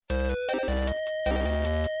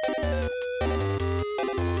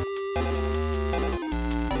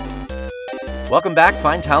Welcome back,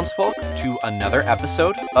 fine townsfolk, to another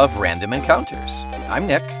episode of Random Encounters. I'm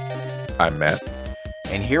Nick. I'm Matt.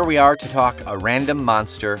 And here we are to talk a random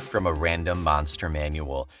monster from a random monster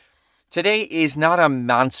manual. Today is not a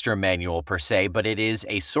monster manual per se, but it is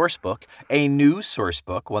a source book, a new source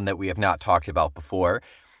book, one that we have not talked about before,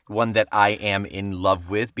 one that I am in love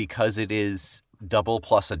with because it is double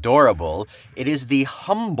plus adorable. It is the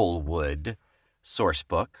Humblewood source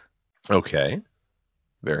book. Okay.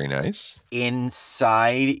 Very nice.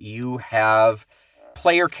 Inside you have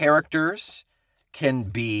player characters can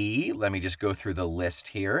be, let me just go through the list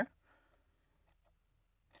here.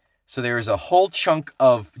 So there's a whole chunk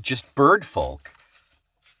of just bird folk.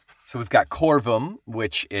 So we've got Corvum,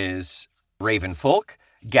 which is raven folk,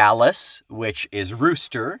 Gallus, which is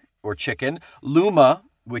rooster or chicken, Luma,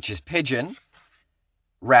 which is pigeon,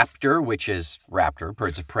 Raptor, which is raptor,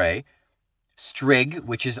 birds of prey, Strig,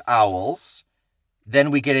 which is owls.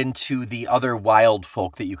 Then we get into the other wild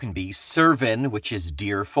folk that you can be, Servan, which is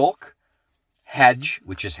deer folk, Hedge,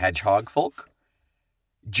 which is hedgehog folk,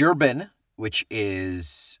 Gerbil, which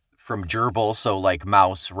is from gerbil, so like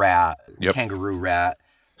mouse, rat, kangaroo rat.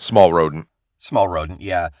 Small rodent. Small rodent,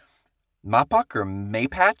 yeah. Mapach or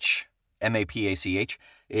Mapach, M-A-P-A-C-H,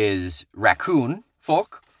 is raccoon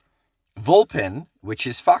folk. Vulpin, which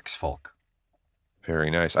is fox folk.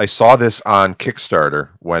 Very nice. I saw this on Kickstarter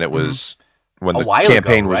when it was when the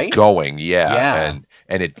campaign was going. Yeah.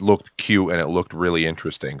 And it looked cute and it looked really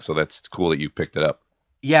interesting. So that's cool that you picked it up.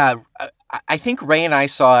 Yeah, I think Ray and I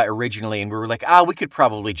saw it originally, and we were like, we could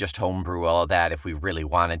probably just homebrew all of that if we really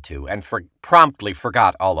wanted to, and promptly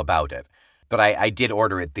forgot all about it. But I did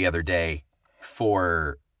order it the other day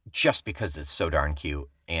just because it's so darn cute.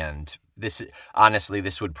 And this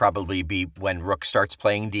would probably be when Rook starts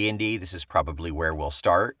playing D&D. This is probably where we'll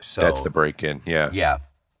start. So that's the break-in, yeah. Yeah.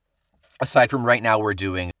 Aside from right now, we're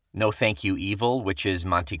doing No Thank You Evil, which is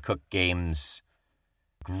Monty Cook Games'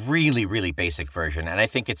 really, really basic version. And I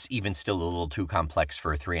think it's even still a little too complex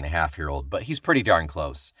for a 3.5-year-old, but he's pretty darn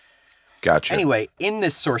close. Gotcha. Anyway, in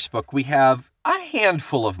this source book, we have a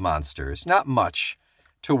handful of monsters, not much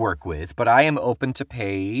to work with, but I am open to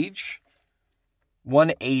page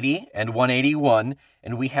 180 and 181,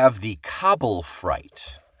 and we have the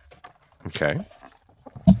Cobblefright. Okay.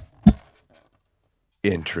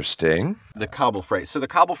 Interesting. The Cobblefright. So the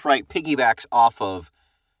Cobblefright piggybacks off of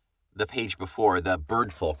the page before, the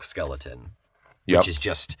birdfolk skeleton, which is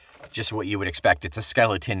just what you would expect. It's a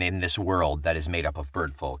skeleton in this world that is made up of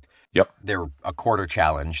birdfolk. Yep. They're a quarter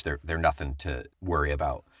challenge. They're nothing to worry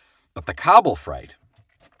about. But the Cobblefright.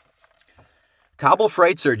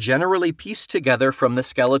 Cobblefrights are generally pieced together from the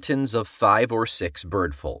skeletons of 5 or 6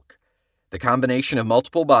 birdfolk. The combination of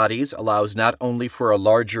multiple bodies allows not only for a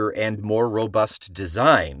larger and more robust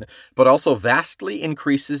design, but also vastly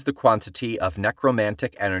increases the quantity of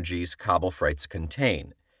necromantic energies Cobblefrights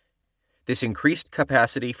contain. This increased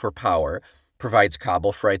capacity for power provides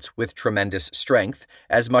Cobblefrights with tremendous strength,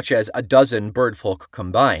 as much as a dozen birdfolk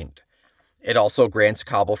combined. It also grants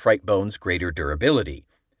Cobblefright bones greater durability.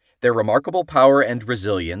 Their remarkable power and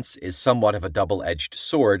resilience is somewhat of a double-edged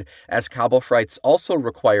sword, as Cobblefrights also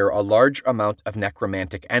require a large amount of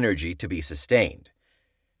necromantic energy to be sustained.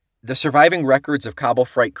 The surviving records of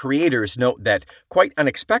Cobblefright creators note that, quite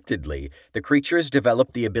unexpectedly, the creatures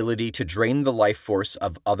develop the ability to drain the life force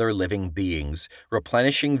of other living beings,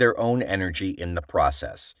 replenishing their own energy in the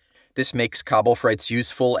process. This makes Cobblefrights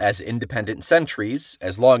useful as independent sentries,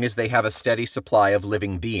 as long as they have a steady supply of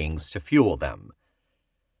living beings to fuel them.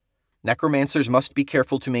 Necromancers must be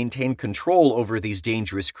careful to maintain control over these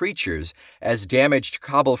dangerous creatures, as damaged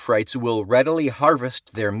Cobblefrights will readily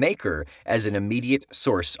harvest their maker as an immediate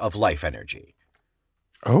source of life energy.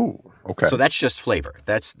 Oh, okay. So that's just flavor.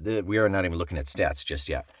 We are not even looking at stats just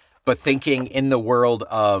yet. But thinking in the world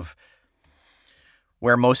of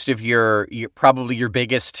where most of your probably your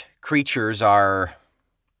biggest creatures are,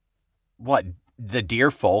 the deer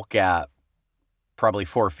folk at probably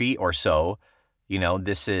 4 feet or so.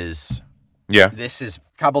 This is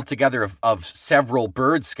cobbled together of several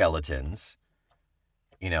bird skeletons.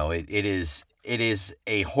 It is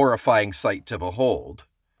a horrifying sight to behold.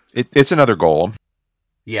 It's another golem.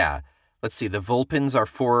 Yeah. Let's see. The Vulpins are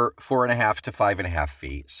 4.5 to 5.5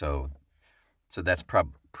 feet. So that's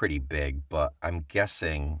pretty big, but I'm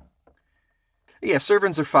guessing. Yeah,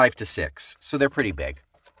 Servans are 5 to 6. So they're pretty big.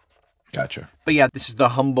 Gotcha. But yeah, this is the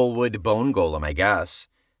Humblewood Bone Golem, I guess.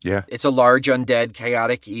 Yeah. It's a large undead,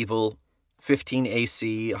 chaotic evil, 15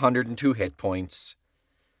 AC, 102 hit points.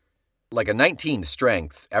 Like a 19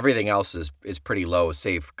 strength. Everything else is pretty low,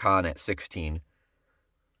 save Con at 16.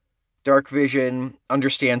 Dark Vision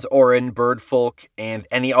understands Auran, Birdfolk, and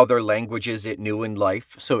any other languages it knew in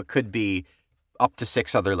life, so it could be up to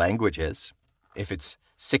 6 other languages if it's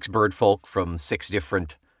 6 Birdfolk from 6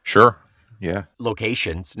 different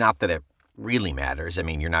locations. Not that it really matters. I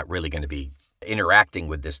mean, you're not really going to be interacting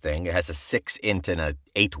with this thing. It has a 6 int and a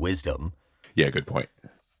 8 wisdom. Yeah, good point.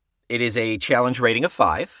 It is a challenge rating of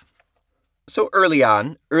 5. So early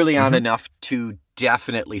on enough to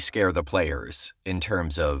definitely scare the players in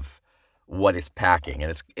terms of what it's packing,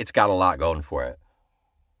 and it's got a lot going for it.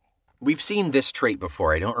 We've seen this trait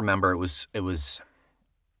before. I don't remember. It was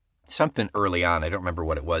something early on. I don't remember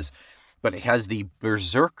what it was, but it has the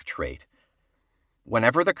Berserk trait.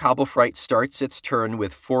 Whenever the Cobblefright starts its turn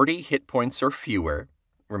with 40 hit points or fewer,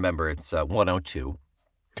 remember it's 102.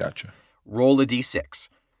 Gotcha. Roll a d6.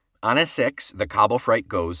 On a 6, the Cobblefright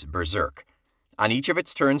goes Berserk. On each of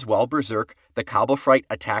its turns while Berserk, the Cobblefright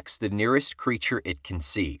attacks the nearest creature it can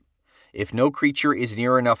see. If no creature is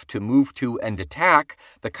near enough to move to and attack,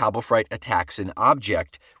 the Cobblefright attacks an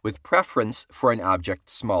object, with preference for an object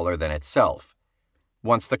smaller than itself.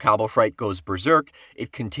 Once the Cobblefright goes Berserk,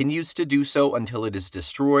 it continues to do so until it is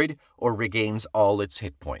destroyed or regains all its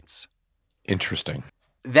hit points. Interesting.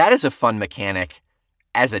 That is a fun mechanic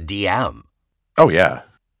as a DM. Oh, yeah.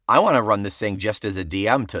 I want to run this thing just as a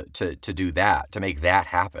DM to do that, to make that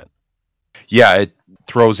happen. Yeah, it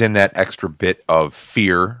throws in that extra bit of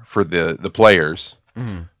fear for the players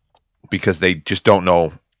because they just don't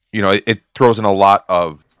know. You know, it throws in a lot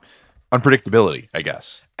of unpredictability, I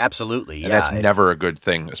guess. Absolutely, and that's never a good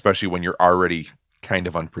thing, especially when you're already kind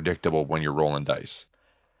of unpredictable when you're rolling dice.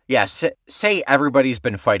 Yeah, say everybody's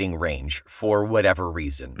been fighting range for whatever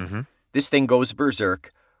reason. Mm-hmm. This thing goes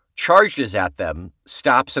Berserk, charges at them,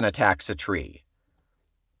 stops and attacks a tree.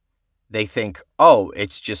 They think, oh,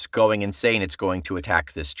 it's just going insane, it's going to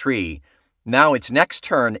attack this tree. Now its next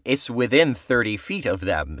turn, it's within 30 feet of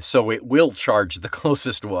them, so it will charge the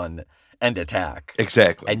closest one and attack.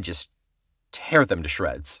 Exactly. And just tear them to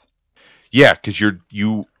shreds. Yeah, because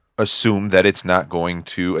you assume that it's not going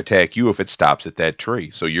to attack you if it stops at that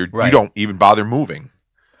tree, so you don't even bother moving.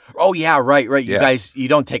 Oh, yeah, right. You guys, you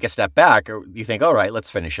don't take a step back, or you think, all right, let's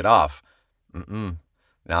finish it off.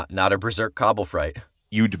 Not a Berserk Cobblefright.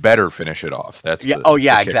 You'd better finish it off. That's the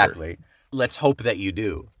exactly. Let's hope that you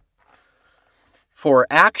do. For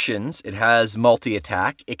actions, it has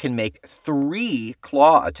multi-attack. It can make 3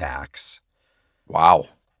 claw attacks. Wow.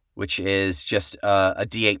 Which is just a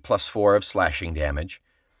d8 plus 4 of slashing damage.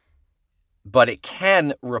 But it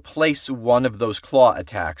can replace one of those claw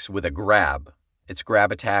attacks with a grab. Its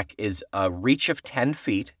grab attack is a reach of 10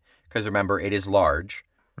 feet, because remember, it is large.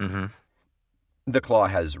 Mm-hmm. The claw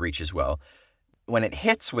has reach as well. When it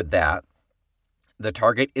hits with that, the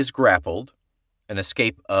target is grappled, an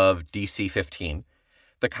escape of DC 15.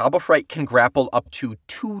 The Cobblefright can grapple up to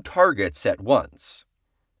 2 targets at once.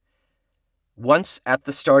 Once at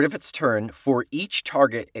the start of its turn, for each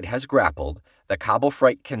target it has grappled, the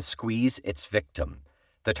Cobblefright can squeeze its victim.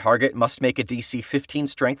 The target must make a DC 15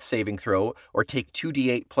 strength saving throw or take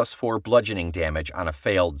 2d8 plus 4 bludgeoning damage on a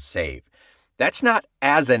failed save. That's not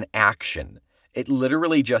as an action. It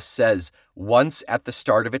literally just says, once at the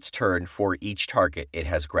start of its turn for each target it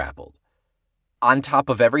has grappled. On top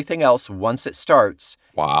of everything else, once it starts,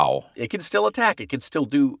 wow, it can still attack. It can still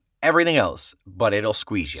do everything else, but it'll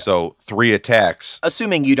squeeze you. So 3 attacks.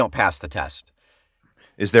 Assuming you don't pass the test.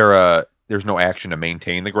 Is there's no action to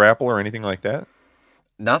maintain the grapple or anything like that?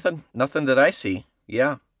 Nothing that I see.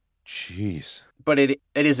 Yeah. Jeez. But it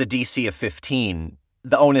is a DC of 15.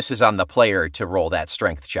 The onus is on the player to roll that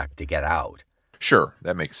strength check to get out. Sure,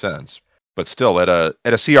 that makes sense. But still, at a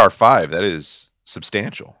CR5, that is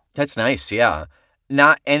substantial. That's nice, yeah.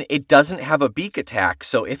 And it doesn't have a beak attack,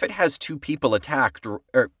 so if it has 2 people attacked, or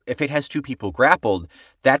if it has 2 people grappled,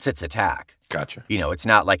 that's its attack. Gotcha. You know, it's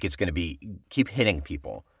not like it's going to keep hitting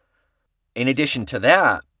people. In addition to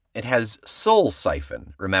that, it has Soul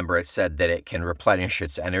Siphon. Remember, it said that it can replenish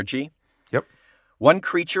its energy? Yep. One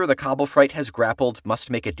creature the Cobblefright has grappled must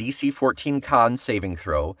make a DC 14 Con saving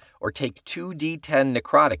throw or take 2d10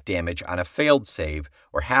 necrotic damage on a failed save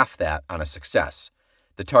or half that on a success.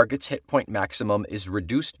 The target's hit point maximum is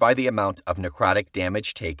reduced by the amount of necrotic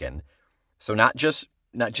damage taken. So not just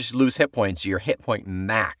lose hit points, your hit point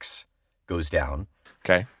max goes down.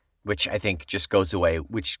 Okay. Which I think just goes away,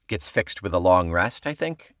 which gets fixed with a long rest, I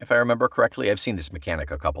think, if I remember correctly. I've seen this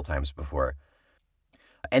mechanic a couple times before.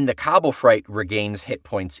 And the Cobblefright regains hit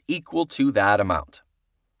points equal to that amount.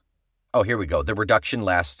 Oh, here we go. The reduction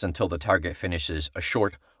lasts until the target finishes a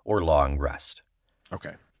short or long rest.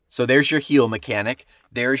 Okay. So there's your heal mechanic.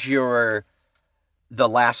 There's the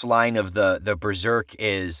last line of the Berserk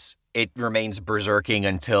is it remains berserking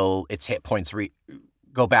until its hit points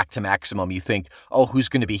go back to maximum. You think, oh, who's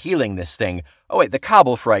going to be healing this thing? Oh, wait, the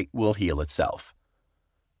Cobblefright will heal itself.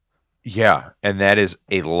 Yeah, and that is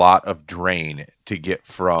a lot of drain to get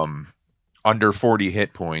from under 40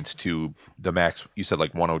 hit points to the max. You said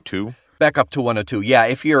like 102? Back up to 102. Yeah,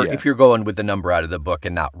 if you're going with the number out of the book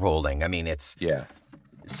and not rolling. I mean, it's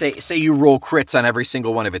say you roll crits on every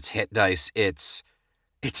single one of its hit dice. It's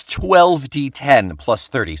 12d10 plus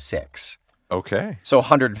 36. Okay. So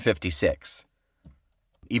 156.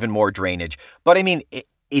 Even more drainage. But I mean,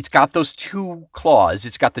 it's got those 2 claws.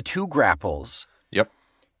 It's got the 2 grapples. Yep.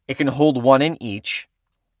 It can hold 1 in each.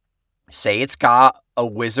 Say it's got a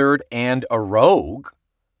wizard and a rogue.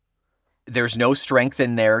 There's no strength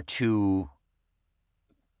in there to...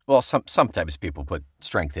 Well, sometimes people put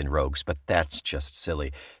strength in rogues, but that's just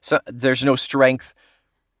silly. So there's no strength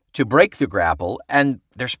to break the grapple, and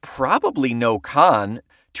there's probably no con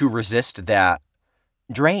to resist that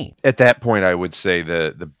drain. At that point, I would say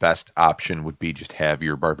the best option would be just have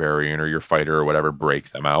your barbarian or your fighter or whatever break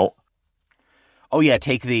them out. Oh yeah,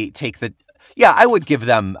 take the yeah, I would give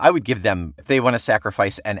them if they want to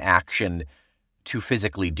sacrifice an action to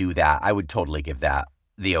physically do that, I would totally give that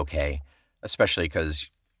the okay, especially because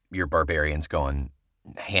your barbarian's going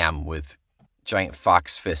ham with giant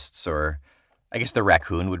fox fists, or I guess the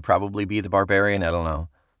raccoon would probably be the barbarian. I don't know.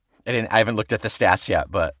 I haven't looked at the stats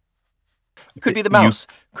yet, but it could be the mouse.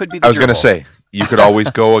 Could be the gerbil. I was going to say, you could always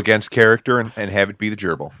go against character and have it be the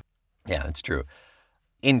gerbil. Yeah, that's true.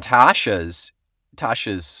 In Tasha's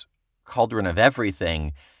Cauldron of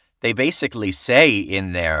Everything, they basically say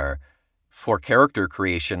in there for character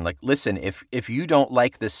creation, like, listen, if you don't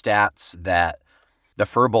like the stats that the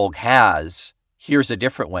Firbolg has, here's a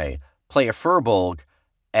different way. Play a Firbolg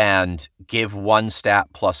and give 1 stat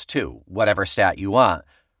plus 2, whatever stat you want.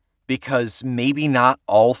 Because maybe not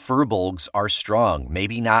all Firbolgs are strong.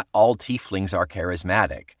 Maybe not all Tieflings are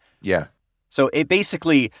charismatic. Yeah. So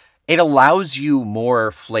it allows you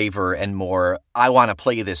more flavor and more, I want to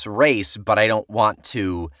play this race, but I don't want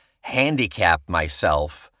to handicap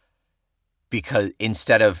myself, because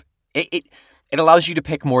instead of, it allows you to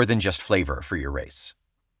pick more than just flavor for your race,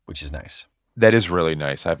 which is nice. That is really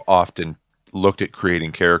nice. I've often looked at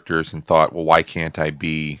creating characters and thought, well, why can't I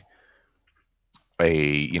be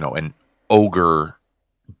an ogre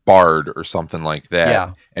bard or something like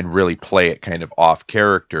that, and really play it kind of off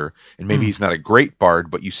character? And maybe he's not a great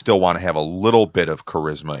bard, but you still want to have a little bit of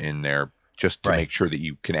charisma in there just to make sure that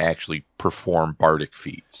you can actually perform bardic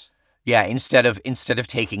feats. Yeah, instead of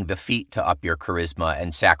taking the feat to up your charisma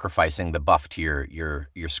and sacrificing the buff to your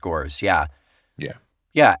scores. Yeah. Yeah.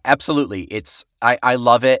 Yeah, absolutely. I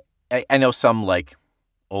love it. I know some like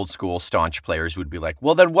old school staunch players would be like,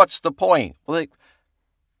 well, then what's the point? Well, like,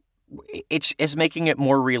 it's making it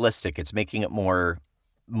more realistic. It's making it more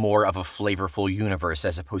of a flavorful universe,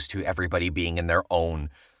 as opposed to everybody being in their own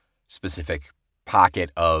specific pocket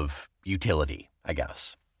of utility, I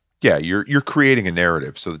guess. Yeah, you're creating a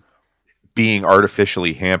narrative. So being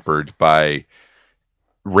artificially hampered by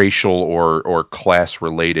racial or class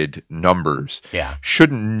related numbers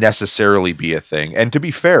shouldn't necessarily be a thing. And to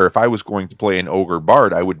be fair, if I was going to play an ogre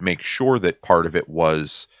bard, I would make sure that part of it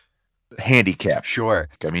was handicap. Sure.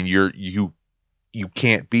 I mean, you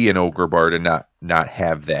can't be an ogre bard and not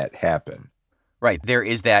have that happen. Right. There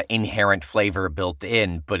is that inherent flavor built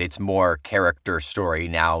in, but it's more character story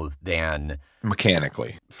now than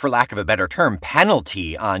mechanically, for lack of a better term,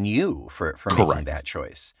 penalty on you for making that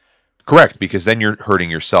choice. Correct, because then you're hurting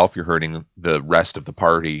yourself, you're hurting the rest of the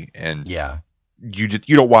party, and you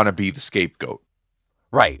don't want to be the scapegoat.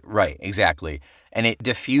 Right, exactly. And it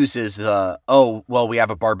diffuses we have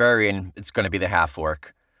a barbarian, it's going to be the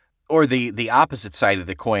half-orc. Or the opposite side of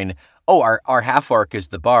the coin, our half-orc is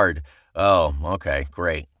the bard. Oh, okay,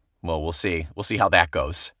 great. Well, we'll see. We'll see how that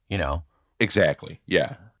goes, Exactly,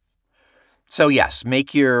 yeah. So yes,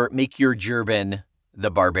 make your Gerben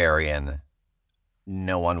the barbarian.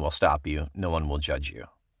 No one will stop you. No one will judge you.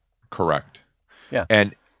 Correct. Yeah.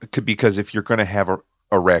 And because if you're going to have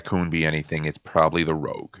a raccoon be anything, it's probably the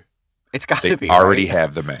rogue. It's got to be. They already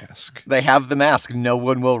have the mask. They have the mask. No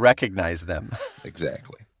one will recognize them.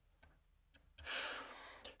 Exactly.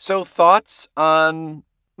 So let's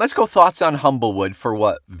go thoughts on Humblewood for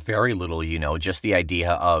what very little you know, just the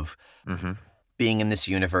idea of being in this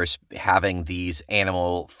universe, having these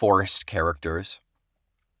animal forest characters,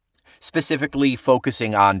 specifically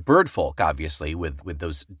focusing on birdfolk, obviously, with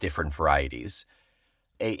those different varieties.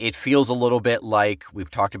 It feels a little bit like, we've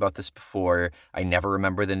talked about this before, I never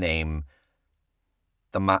remember the name,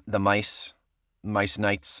 the Mice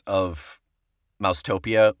Knights of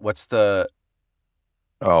Mousetopia. What's the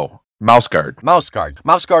Oh, Mouse Guard. Mouse Guard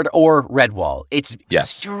or Redwall. It's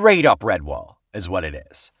straight up Redwall is what it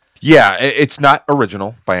is. Yeah, it's not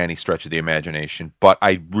original by any stretch of the imagination, but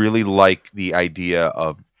I really like the idea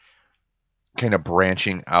of kind of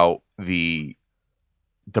branching out the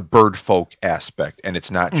bird folk aspect. And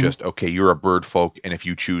it's not just, okay, you're a bird folk, and if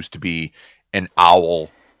you choose to be an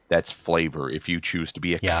owl, that's flavor. If you choose to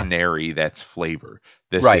be a canary, that's flavor.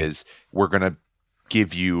 This is, we're going to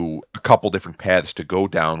give you a couple different paths to go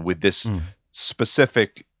down with this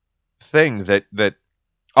specific thing that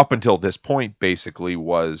up until this point basically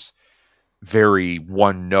was very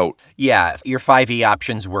one note. Yeah, your 5e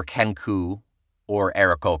options were Kenku or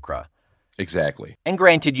Aarakocra. Exactly. And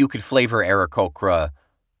granted, you could flavor Aarakocra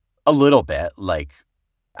a little bit. Like,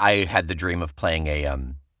 I had the dream of playing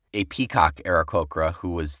a peacock Aarakocra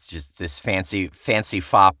who was just this fancy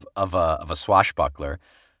fop of a swashbuckler,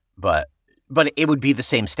 but it would be the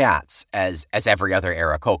same stats as every other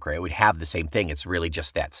Aarakocra. It would have the same thing. It's really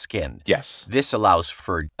just that skin. Yes. This allows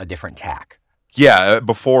for a different tack. Yeah,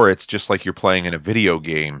 before it's just like you're playing in a video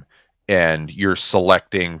game and you're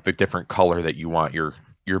selecting the different color that you want your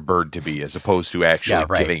bird to be, as opposed to actually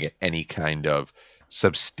giving it any kind of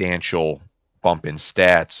substantial bump in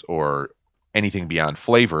stats or anything beyond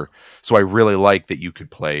flavor. So I really like that you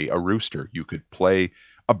could play a rooster. You could play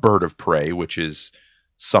a bird of prey, which is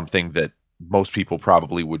something that most people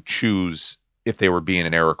probably would choose if they were being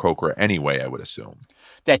an Aarakocra anyway, I would assume.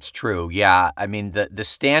 That's true, yeah. I mean, the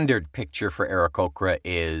standard picture for Aarakocra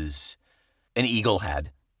is an eagle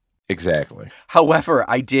head. Exactly. However,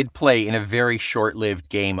 I did play in a very short-lived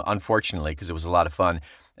game, unfortunately, because it was a lot of fun.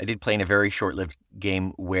 I did play in a very short-lived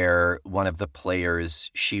game where one of the players,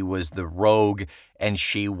 she was the rogue, and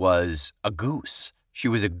she was a goose. She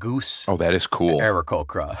was a goose. Oh, that is cool.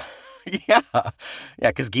 Aarakocra. Yeah,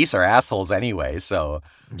 because geese are assholes anyway. So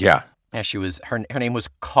yeah, she was. Her name was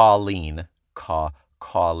Colleen.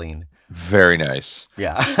 Colleen. Very nice.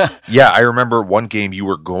 Yeah, yeah. I remember one game you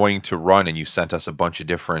were going to run, and you sent us a bunch of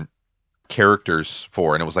different characters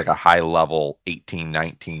for, and it was like a high level 18,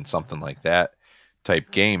 19, something like that type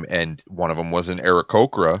game, and one of them was an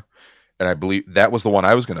Aarakocra, and I believe that was the one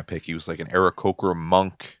I was going to pick. He was like an Aarakocra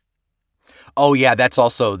monk. Oh, yeah, that's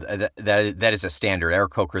also, that is a standard.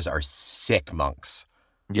 Aarakocras are sick monks.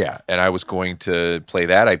 Yeah, and I was going to play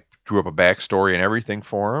that. I drew up a backstory and everything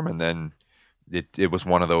for him, and then it was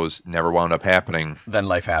one of those never wound up happening. Then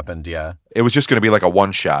life happened, yeah. It was just going to be like a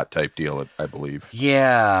one-shot type deal, I believe.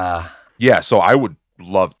 Yeah. Yeah, so I would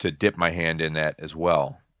love to dip my hand in that as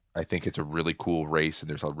well. I think it's a really cool race,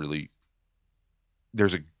 and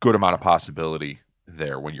there's a good amount of possibility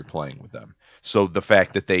there when you're playing with them. So the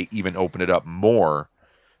fact that they even open it up more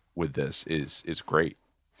with this is great.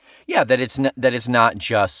 Yeah, that it's not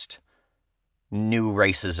just new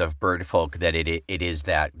races of bird folk, that it is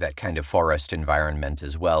that kind of forest environment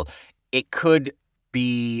as well. It could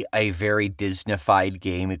be a very Disney-fied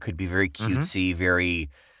game. It could be very cutesy,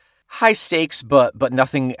 very high stakes, but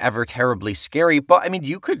nothing ever terribly scary. But I mean,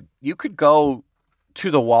 you could go to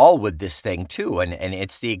the wall with this thing too, and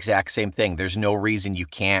it's the exact same thing. There's no reason you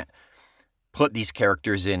can't put these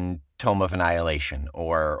characters in Tome of Annihilation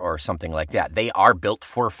or something like that. They are built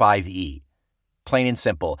for 5e, plain and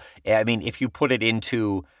simple. I mean, if you put it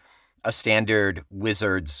into a standard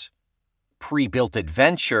Wizards pre-built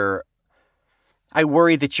adventure, I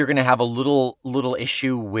worry that you're going to have a little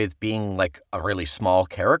issue with being like a really small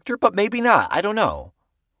character, but maybe not. I don't know.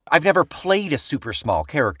 I've never played a super small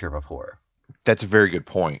character before. That's a very good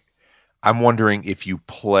point. I'm wondering if you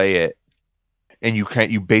play it and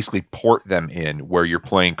you basically port them in where you're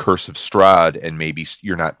playing Curse of Strahd, and maybe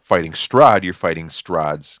you're not fighting Strahd, you're fighting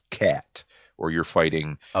Strahd's cat, or you're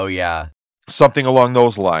fighting something along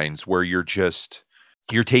those lines, where you're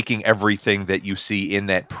taking everything that you see in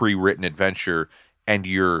that pre-written adventure and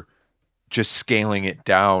you're just scaling it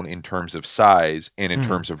down in terms of size and in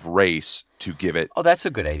terms of race to give it. Oh, that's a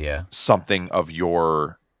good idea. Something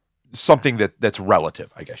that's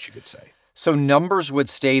relative, I guess you could say. So numbers would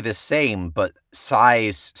stay the same, but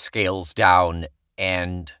size scales down.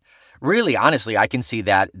 And really, honestly, I can see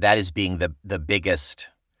that as being the biggest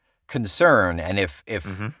concern. And if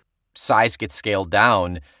size gets scaled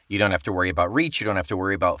down, you don't have to worry about reach. You don't have to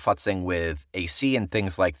worry about futzing with AC and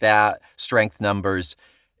things like that, strength numbers.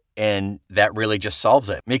 And that really just solves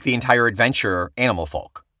it. Make the entire adventure animal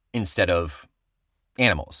folk instead of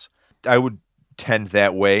animals. I would tend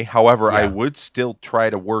that way. However, I would still try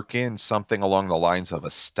to work in something along the lines of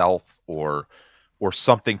a stealth or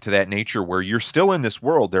something to that nature, where you're still in this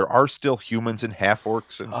world. There are still humans and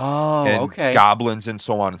half-orcs and goblins and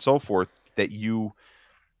so on and so forth, that you,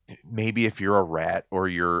 maybe if you're a rat or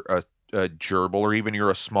you're gerbil or even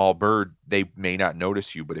you're a small bird, they may not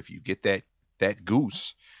notice you. But if you get that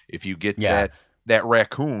goose, if you get that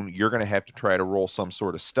raccoon, you're going to have to try to roll some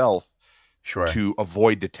sort of stealth to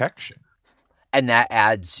avoid detection. And that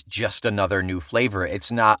adds just another new flavor.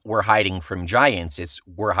 It's not we're hiding from giants, it's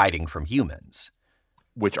we're hiding from humans.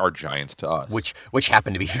 Which are giants to us. Which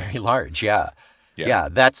happen to be very large, yeah.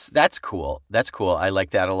 That's cool. That's cool. I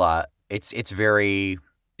like that a lot. It's very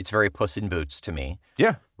Puss in Boots to me.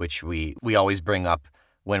 Yeah. Which we always bring up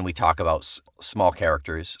when we talk about small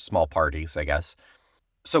characters, small parties, I guess.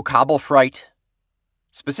 So Cobble Fright,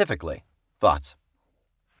 specifically, thoughts?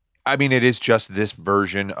 I mean, it is just this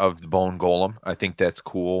version of the Bone Golem. I think that's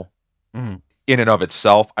cool. Mm-hmm. In and of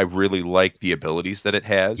itself, I really like the abilities that it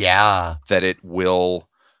has. Yeah. That it will,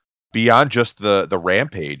 beyond just the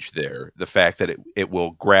rampage there, the fact that it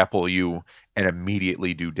will grapple you and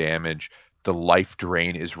immediately do damage. The life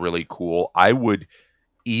drain is really cool. I would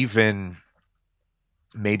even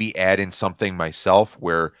maybe add in something myself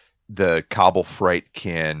where the Cobble Fright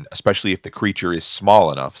can, especially if the creature is small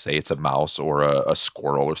enough, say it's a mouse or a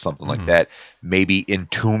squirrel or something like that, maybe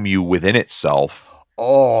entomb you within itself.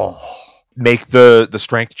 Make the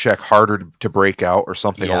strength check harder to break out or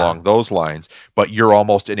something along those lines, but you're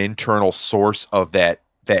almost an internal source of that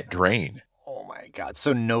drain. Oh my God.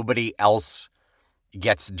 So nobody else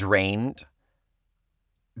gets drained,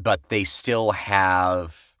 but they still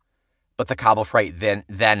have, but the Cobble Fright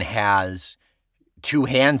then has two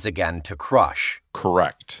hands again to crush.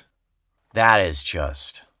 Correct. That is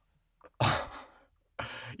just...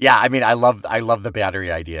 Yeah, I mean, I love the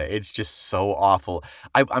battery idea. It's just so awful.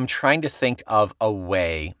 I'm trying to think of a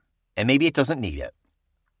way, and maybe it doesn't need it,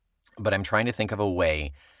 but I'm trying to think of a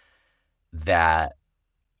way that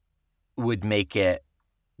would make it,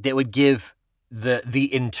 that would give the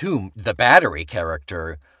Entomb, the battery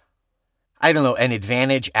character, I don't know, an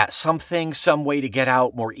advantage at something, some way to get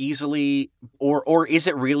out more easily, or is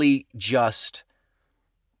it really just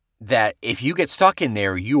that if you get stuck in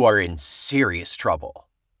there, you are in serious trouble?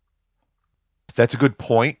 That's a good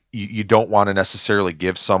point. You don't want to necessarily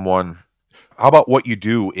give someone... How about what you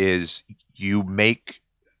do is you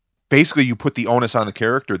put the onus on the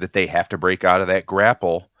character that they have to break out of that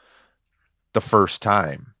grapple the first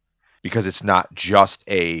time, because it's not just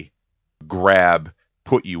a grab,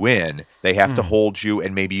 put you in. They have to hold you,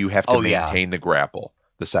 and maybe you have to maintain the grapple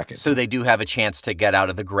the second. So they do have a chance to get out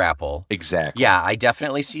of the grapple. Exactly. Yeah, I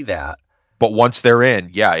definitely see that. But once they're in,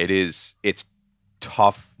 it's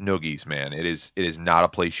tough noogies, man. It is not a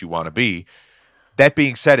place you want to be. That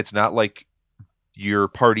being said, it's not like your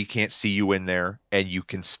party can't see you in there, and you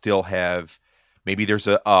can still have, maybe there's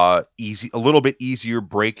a little bit easier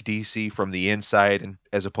break DC from the inside and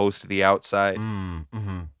as opposed to the outside.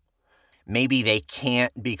 Mm-hmm. Maybe they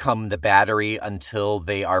can't become the battery until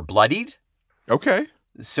they are bloodied. Okay.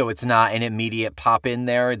 So it's not an immediate pop in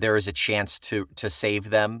there. There is a chance to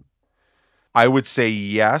save them. I would say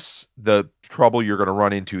yes. The trouble you're going to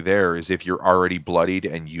run into there is if you're already bloodied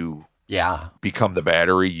and you become the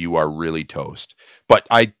battery, you are really toast. But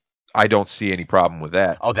I don't see any problem with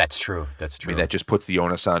that. Oh, that's true. That's true. I mean, that just puts the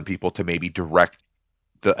onus on people to maybe direct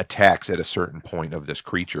the attacks at a certain point of this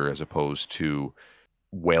creature as opposed to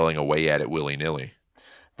wailing away at it willy-nilly.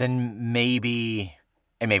 Then maybe,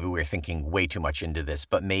 and maybe we're thinking way too much into this,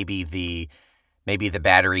 but maybe the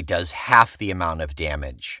battery does half the amount of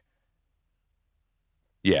damage.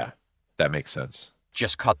 Yeah, that makes sense.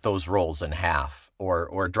 Just cut those rolls in half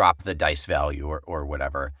or drop the dice value or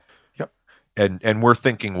whatever. Yep. And we're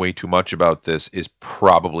thinking way too much about this is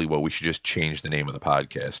probably what we should just change the name of the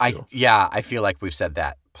podcast to. I feel like we've said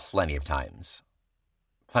that plenty of times.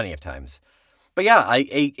 But yeah,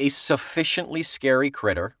 a sufficiently scary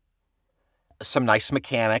critter. Some nice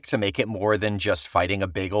mechanic to make it more than just fighting a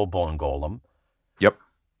big old bone golem. Yep.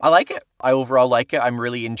 I like it. I overall like it. I'm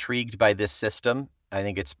really intrigued by this system. I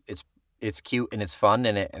think it's cute and it's fun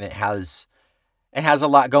and it has a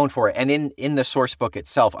lot going for it. And in the source book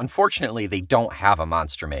itself, unfortunately, they don't have a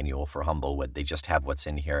monster manual for Humblewood. They just have what's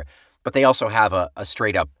in here. But they also have a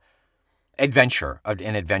straight up an adventure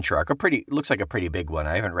arc. Looks like a pretty big one.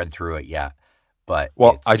 I haven't read through it yet. But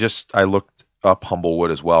I looked up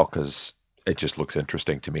Humblewood as well because it just looks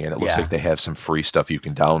interesting to me, and it looks like they have some free stuff you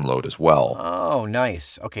can download as well. Oh,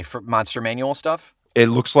 nice. Okay, for monster manual stuff? It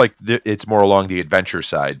looks like it's more along the adventure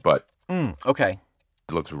side, but okay.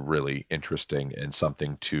 It looks really interesting and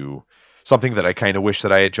something that I kind of wish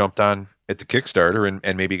that I had jumped on at the Kickstarter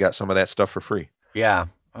and maybe got some of that stuff for free. Yeah,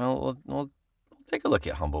 well, we'll take a look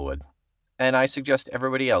at Humblewood. And I suggest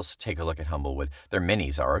everybody else take a look at Humblewood. Their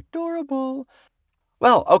minis are adorable.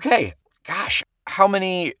 Well, okay. Gosh, how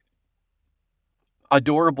many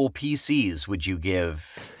adorable PCs would you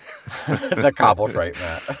give the Cobblefright,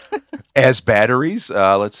 Matt? As batteries?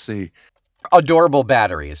 Let's see. Adorable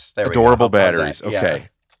batteries. Adorable batteries. Okay.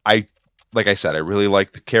 Yeah. Like I said, I really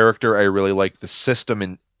like the character. I really like the system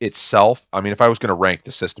in itself. I mean, if I was going to rank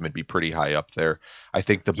the system, it'd be pretty high up there. I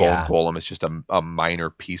think the Bone Golem is just a minor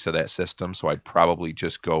piece of that system, so I'd probably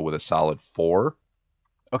just go with a solid 4.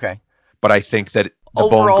 Okay. But I think that the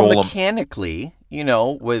overall, Bone Golem, mechanically,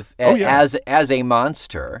 with as a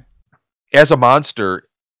monster. As a monster,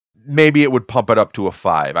 maybe it would pump it up to a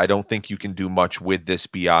 5. I don't think you can do much with this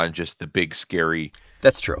beyond just the big scary.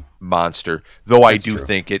 That's true. Monster. Though I do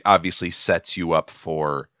think it obviously sets you up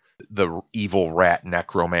for the evil rat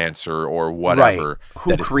necromancer or whatever. Right.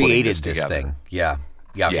 Who created this thing? Yeah.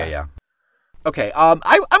 Okay.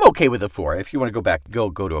 I'm okay with a 4. If you want to go back, go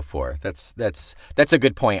to a 4. That's a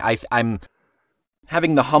good point. I'm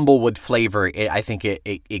having the Humblewood flavor. I think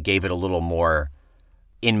it gave it a little more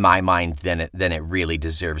in my mind than it really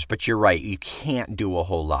deserves. But you're right. You can't do a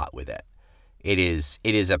whole lot with it. It is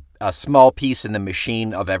a small piece in the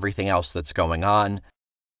machine of everything else that's going on.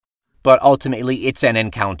 But ultimately, it's an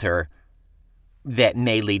encounter that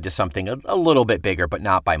may lead to something a little bit bigger, but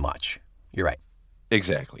not by much. You're right.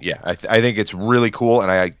 Exactly. Yeah. I think it's really cool.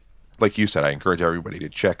 And I, like you said, I encourage everybody to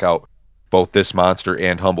check out both this monster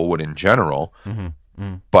and Humblewood in general. Mm-hmm.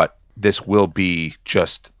 Mm-hmm. But this will be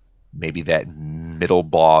just maybe that middle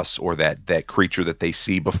boss or that creature that they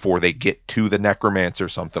see before they get to the necromancer,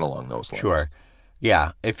 something along those lines. Sure.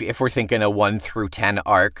 Yeah. If we're thinking a 1 through 10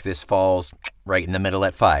 arc, this falls right in the middle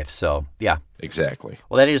at 5. So, yeah. Exactly.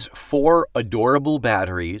 Well, that is 4 adorable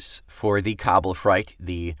batteries for the Cobblefright,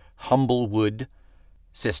 the Humblewood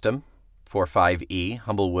system for 5e.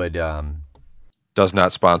 Humblewood does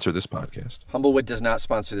not sponsor this podcast. Humblewood does not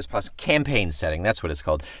sponsor this podcast. Campaign setting, that's what it's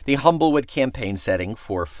called. The Humblewood campaign setting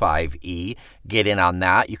for 5e. Get in on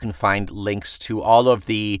that. You can find links to all of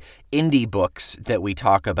the indie books that we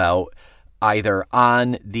talk about either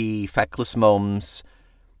on the Feckless Gnomes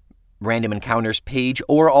Random Encounters page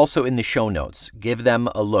or also in the show notes. Give them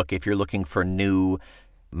a look if you're looking for new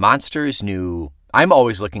monsters, I'm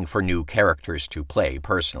always looking for new characters to play,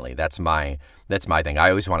 personally. That's my thing. I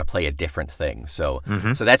always want to play a different thing. So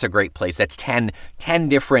so that's a great place. That's 10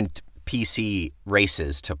 different PC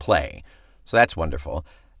races to play. So that's wonderful.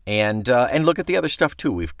 And look at the other stuff,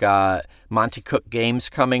 too. We've got Monty Cook Games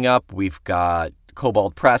coming up. We've got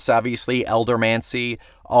Kobold Press, obviously, Eldermancy,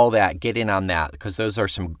 all that. Get in on that, because those are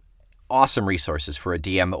some awesome resources for a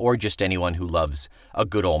DM or just anyone who loves a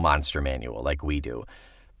good old monster manual like we do.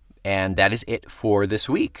 And that is it for this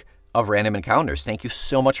week of Random Encounters. Thank you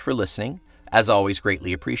so much for listening. As always,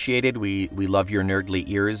 greatly appreciated. We love your nerdly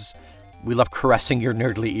ears. We love caressing your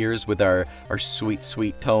nerdly ears with our sweet,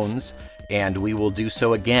 sweet tones. And we will do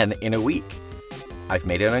so again in a week. I've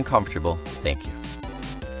made it uncomfortable. Thank you.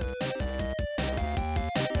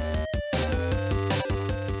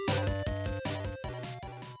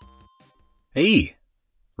 Hey,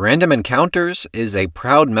 Random Encounters is a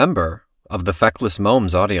proud member of the Feckless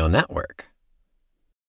Gnomes Audio Network.